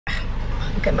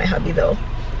Look at my hubby though.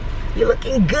 You're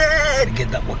looking good.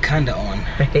 Get that Wakanda on.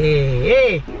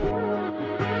 Hey, hey.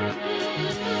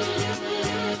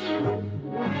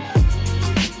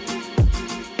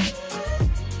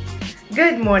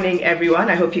 Good morning, everyone.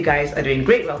 I hope you guys are doing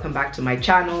great. Welcome back to my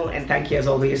channel, and thank you as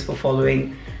always for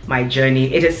following my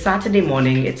journey. It is Saturday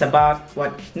morning. It's about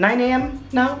what, 9 a.m.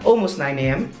 now? Almost 9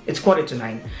 a.m. It's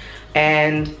 8:45,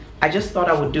 and I just thought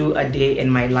I would do a day in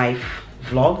my life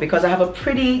vlog because I have a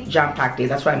pretty jam-packed day.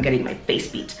 That's why I'm getting my face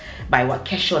beat by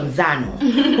Wakeshon Zano,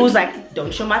 who's like,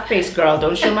 don't show my face, girl,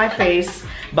 don't show my face.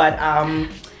 But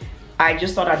I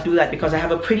just thought I'd do that because I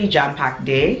have a pretty jam-packed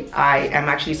day. I am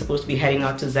actually supposed to be heading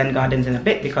out to Zen Gardens in a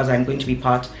bit because I'm going to be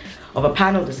part of a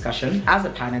panel discussion as a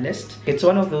panelist. It's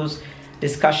one of those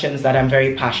discussions that I'm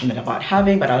very passionate about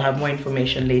having, but I'll have more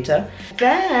information later.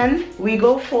 Then we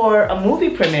go for a movie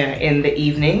premiere in the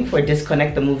evening for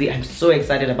Disconnect the movie. I'm so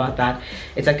excited about that.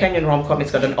 It's a Kenyan rom-com.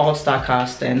 It's got an all-star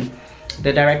cast, and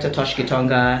the director Tosh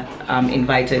Kitonga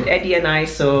invited Eddie and I,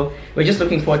 so we're just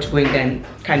looking forward to going there and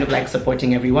kind of like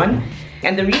supporting everyone.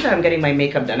 And the reason I'm getting my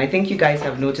makeup done, I think you guys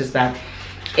have noticed that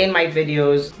in my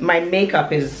videos, my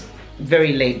makeup is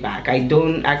very laid back. I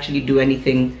don't actually do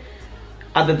anything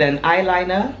other than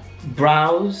eyeliner,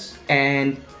 brows,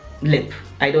 and lip.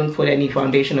 I don't put any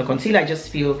foundation or concealer. I just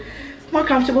feel more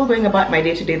comfortable going about my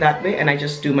day-to-day that way, and I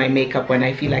just do my makeup when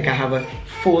I feel like I have a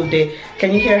full day.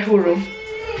 Can you hear Huru?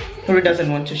 Huru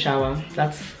doesn't want to shower.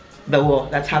 That's the war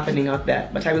that's happening out there.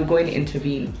 But I will go and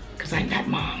intervene because I'm that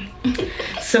mom.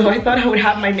 So I thought I would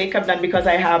have my makeup done because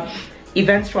I have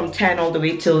events from 10 all the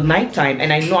way till nighttime,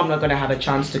 and I know I'm not going to have a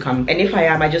chance to come. And if I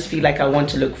am, I just feel like I want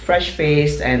to look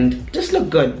fresh-faced and just look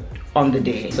good on the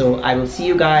day. So I will see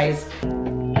you guys.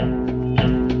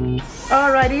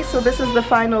 Alrighty, so this is the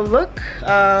final look.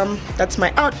 That's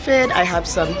my outfit. I have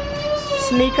some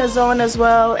sneakers on as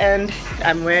well, and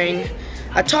I'm wearing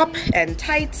a top and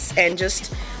tights and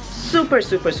just super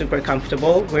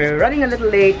comfortable. We're running a little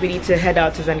late. We need to head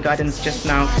out to Zen Gardens just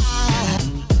now.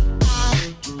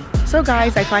 So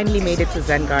guys, I finally made it to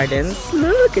Zen Gardens.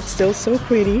 Look, it's still so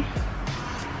pretty.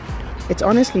 It's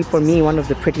honestly for me one of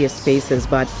the prettiest spaces,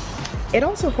 but it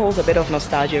also holds a bit of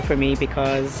nostalgia for me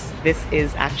because this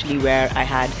is actually where I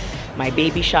had my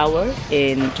baby shower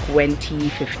in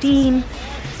 2015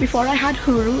 before I had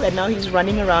Huru, and now he's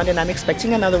running around and I'm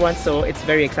expecting another one, so it's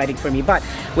very exciting for me. But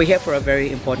we're here for a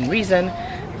very important reason,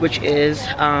 which is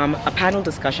a panel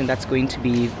discussion that's going to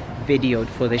be videoed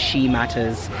for the She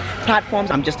Matters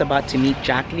platforms. I'm just about to meet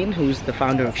Jacqueline, who's the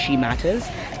founder of She Matters,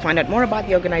 find out more about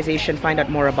the organization, find out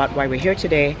more about why we're here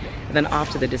today, and then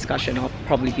after the discussion I'll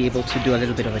probably be able to do a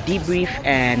little bit of a debrief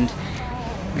and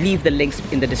leave the links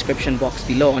in the description box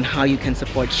below on how you can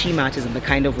support She Matters and the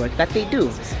kind of work that they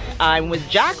do. I'm with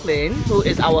Jacqueline, who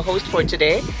is our host for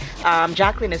today.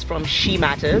 Jacqueline is from She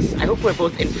Matters. I hope we're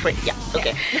both in print. Yeah,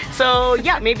 okay. So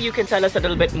yeah, maybe you can tell us a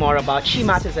little bit more about She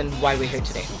Matters and why we're here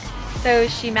today. So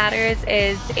She Matters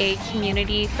is a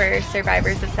community for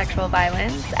survivors of sexual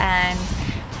violence and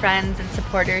friends and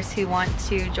supporters who want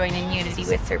to join in unity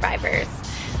with survivors.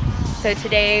 So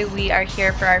today we are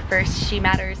here for our first She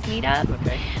Matters meetup.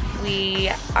 Okay.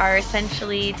 We are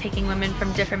essentially taking women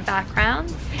from different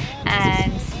backgrounds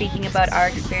and speaking about our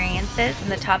experiences,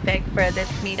 and the topic for this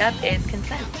meetup is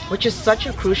consent. Which is such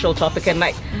a crucial topic, and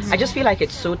like I just feel like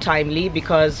it's so timely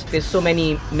because there's so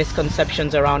many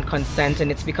misconceptions around consent,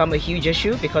 and it's become a huge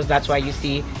issue because that's why you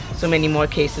see so many more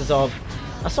cases of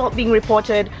assault being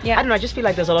reported. Yeah. I don't know, I just feel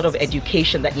like there's a lot of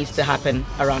education that needs to happen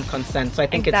around consent, so I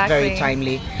think it's very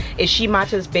timely. Is She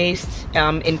Matters based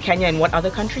in Kenya and what other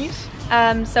countries?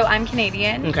 So I'm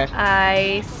Canadian. Okay.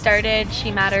 I started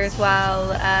She Matters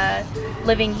while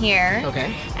living here.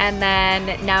 Okay. And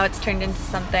then now it's turned into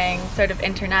something sort of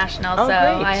international. Oh, so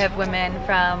great. I have women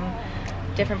from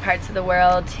different parts of the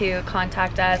world who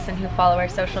contact us and who follow our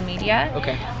social media.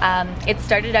 Okay. It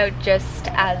started out just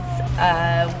as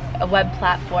a web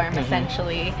platform,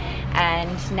 essentially,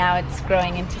 and now it's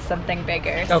growing into something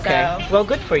bigger. Okay. So, well,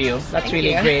 good for you. That's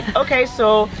really great. Okay,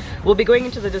 so we'll be going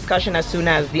into the discussion as soon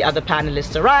as the other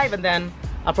panelists arrive, and then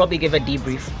I'll probably give a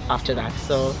debrief after that.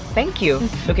 So thank you.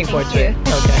 Looking forward to it.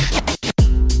 Okay.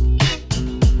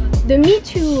 The Me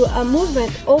Too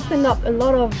movement opened up a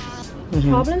lot of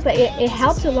problems, but it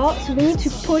helps a lot. So we need to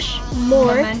push more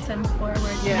momentum forward.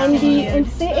 And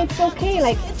say it's okay,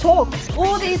 like talk.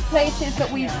 All these places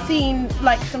that we've seen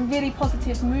like some really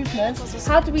positive movements,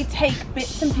 how do we take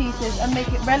bits and pieces and make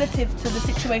it relative to the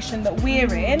situation that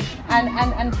we're in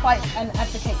and fight and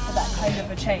advocate for that kind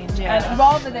of a change? And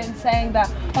rather than saying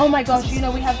that, oh my gosh, you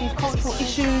know, we have these cultural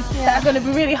issues that are going to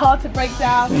be really hard to break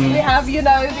down, we have, you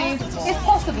know, these, it's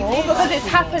possible because it's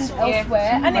happened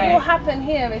elsewhere and it will happen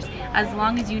here. As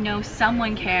long as you know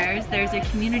someone cares, there's a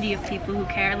community of people who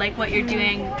care, like what you're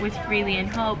doing with Freely and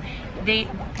Hope.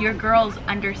 Your girls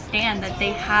understand that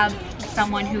they have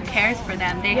someone who cares for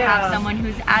them. They have someone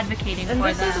who's advocating for them.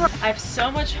 I have so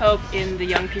much hope in the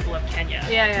young people of Kenya.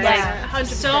 Like,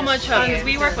 so much hope, because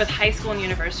we work with high school and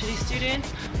university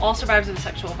students, all survivors of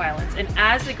sexual violence, and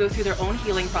as they go through their own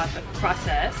healing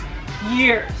process,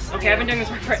 years, okay, I've been doing this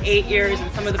work for 8 years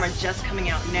and some of them are just coming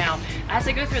out now. As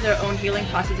they go through their own healing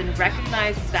process and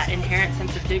recognize that inherent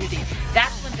sense of dignity,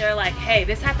 that's when they're like, hey,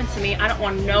 this happened to me, I don't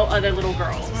want no other little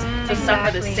girls to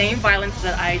suffer the same violence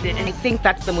that I did. And I think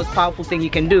that's the most powerful thing you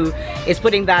can do, is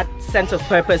putting that sense of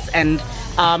purpose and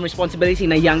responsibility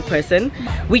in a young person.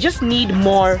 We just need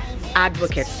more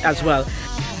advocates as well.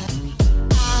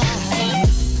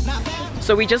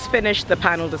 So we just finished the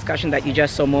panel discussion that you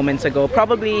just saw moments ago.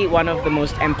 Probably one of the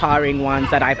most empowering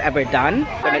ones that I've ever done.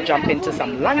 I'm gonna jump into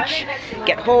some lunch,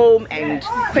 get home and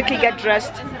quickly get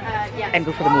dressed and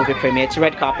go for the movie premiere. It's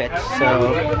red carpet,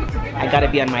 so I gotta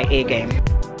be on my A game.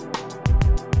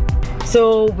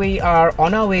 So we are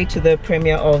on our way to the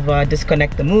premiere of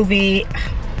Disconnect the movie.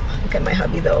 Look at my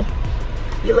hubby though.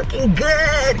 You're looking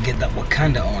good. Get that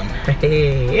Wakanda on.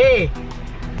 Hey.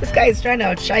 This guy is trying to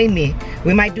outshine me.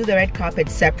 We might do the red carpet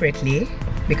separately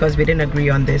because we didn't agree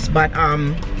on this. But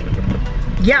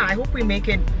yeah, I hope we make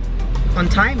it on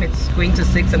time. It's going to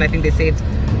 6 and I think they say it's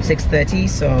 6:30.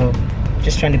 So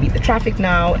just trying to beat the traffic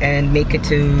now and make it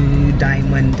to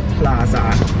Diamond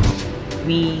Plaza.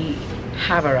 We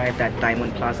have arrived at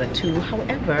Diamond Plaza too.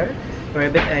 However, we're a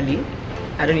bit early.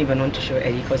 I don't even want to show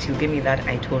Eddie because he'll give me that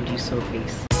I told you so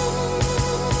face.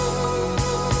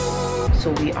 So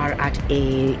we are at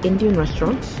a Indian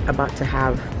restaurant about to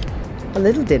have a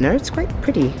little dinner. It's quite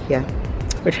pretty here.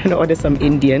 We're trying to order some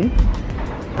Indian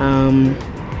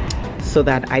so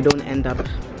that I don't end up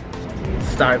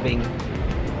starving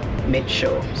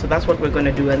mid-show. So that's what we're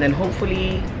gonna do, and then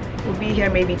hopefully we'll be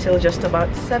here maybe till just about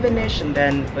 7ish, and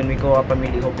then when we go up I'm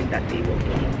really hoping that they will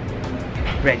be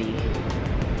ready.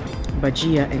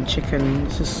 Bhajia and chicken.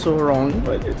 This is so wrong,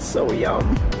 but it's so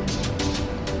yum.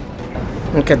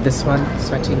 Look at this one,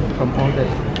 sweating from all the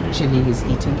chili he's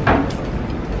eating.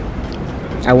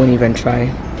 I won't even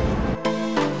try.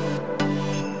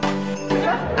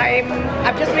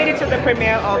 I've just made it to the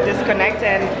premiere of Disconnect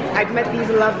and I've met these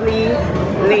lovely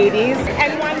ladies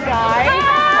and one guy.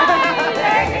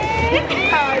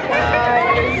 Hi,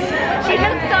 guys. She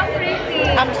looks so pretty.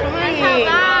 I'm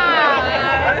trying.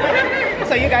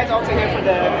 So you guys also here for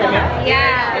the premiere?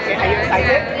 Yeah. Okay, are you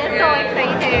excited? We're so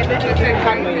excited. You can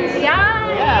come with me. Yeah.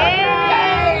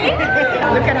 Yay.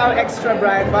 Look at how extra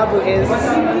Brian Babu is.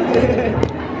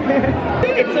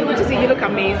 It's so good to see you. Look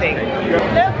amazing.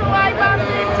 Look who I bumped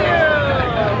into.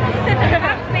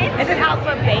 Is it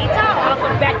Alpha Beta or Alpha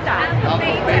Beta? Alpha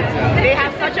Beta. They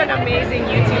have such an amazing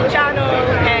YouTube channel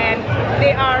and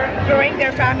they are growing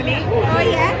their family. Oh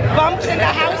yeah. Bumps in the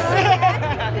house.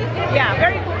 Yeah,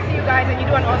 very cool to see you guys and you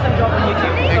do an awesome job on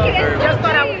YouTube. Thank you. Just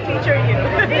thought I would feature you.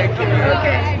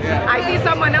 Okay. I see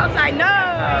someone else I know.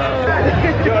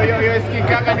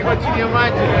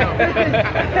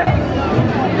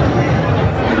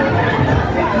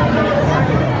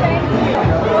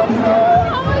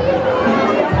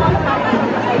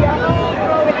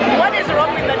 What is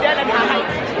wrong with Nadelle and her height?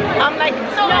 I'm like,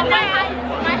 so No,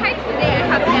 my height today I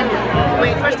have never.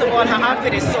 wait, first of all, her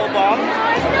outfit is so bomb. No,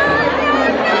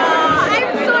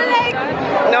 I'm so like.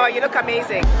 No, you look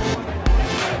amazing.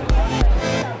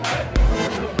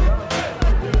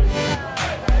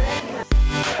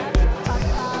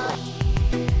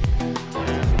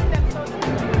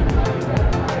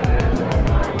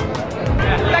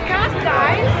 The cast,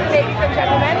 guys, ladies and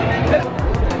gentlemen.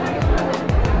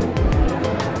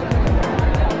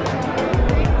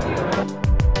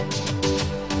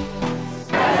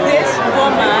 This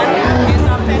woman is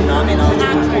a phenomenal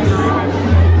actress.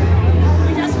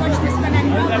 We just watched Disconnect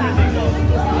Brother.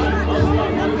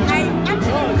 I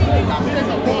actually really love this.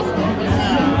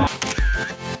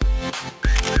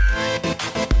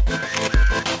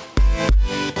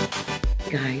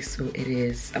 Guys, so it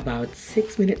is about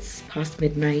 6 minutes past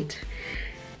midnight.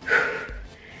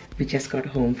 We just got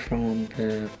home from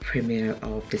the premiere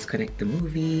of Disconnect the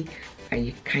movie.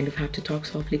 I kind of have to talk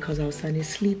softly because our son is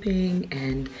sleeping,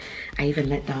 and I even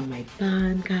let down my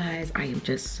band, guys. I am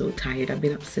just so tired. I've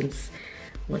been up since,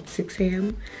 what, 6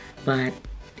 a.m.? But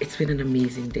it's been an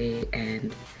amazing day,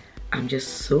 and I'm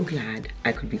just so glad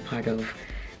I could be part of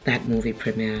that movie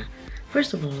premiere.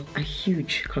 First of all, a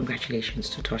huge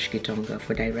congratulations to Toshki Tonga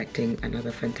for directing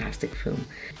another fantastic film.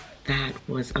 That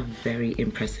was a very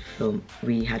impressive film.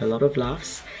 We had a lot of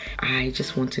laughs. I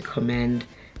just want to commend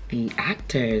the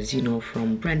actors, you know,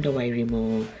 from Brenda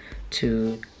Wairimo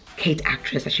to Kate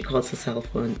Actress, as she calls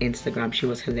herself on Instagram. She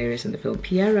was hilarious in the film.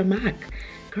 Piera Mac,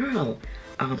 girl.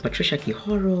 Patricia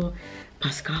Kihoro.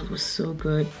 Pascal was so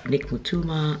good. Nick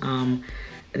Mutuma.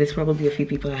 There's probably a few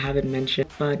people I haven't mentioned,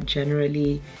 but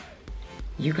generally,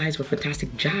 you guys were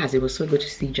fantastic. Jazz, it was so good to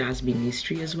see Jazz be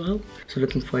mystery as well. So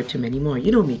looking forward to many more.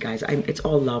 You know me, guys, it's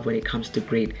all love when it comes to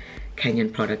great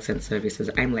Kenyan products and services.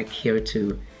 I'm like here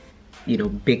to, you know,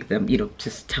 big them, you know,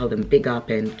 just tell them big up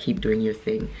and keep doing your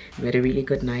thing. We had a really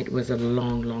good night. It was a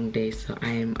long day, so I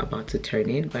am about to turn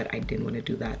in, but I didn't want to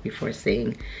do that before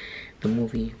saying the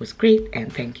movie was great.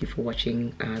 And thank you for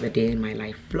watching the Day in My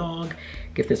Life vlog.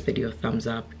 Give this video a thumbs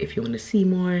up if you want to see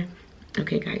more.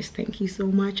 Okay guys, thank you so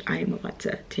much. I am about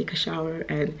to take a shower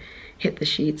and hit the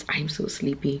sheets. I'm so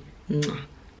sleepy. Mwah.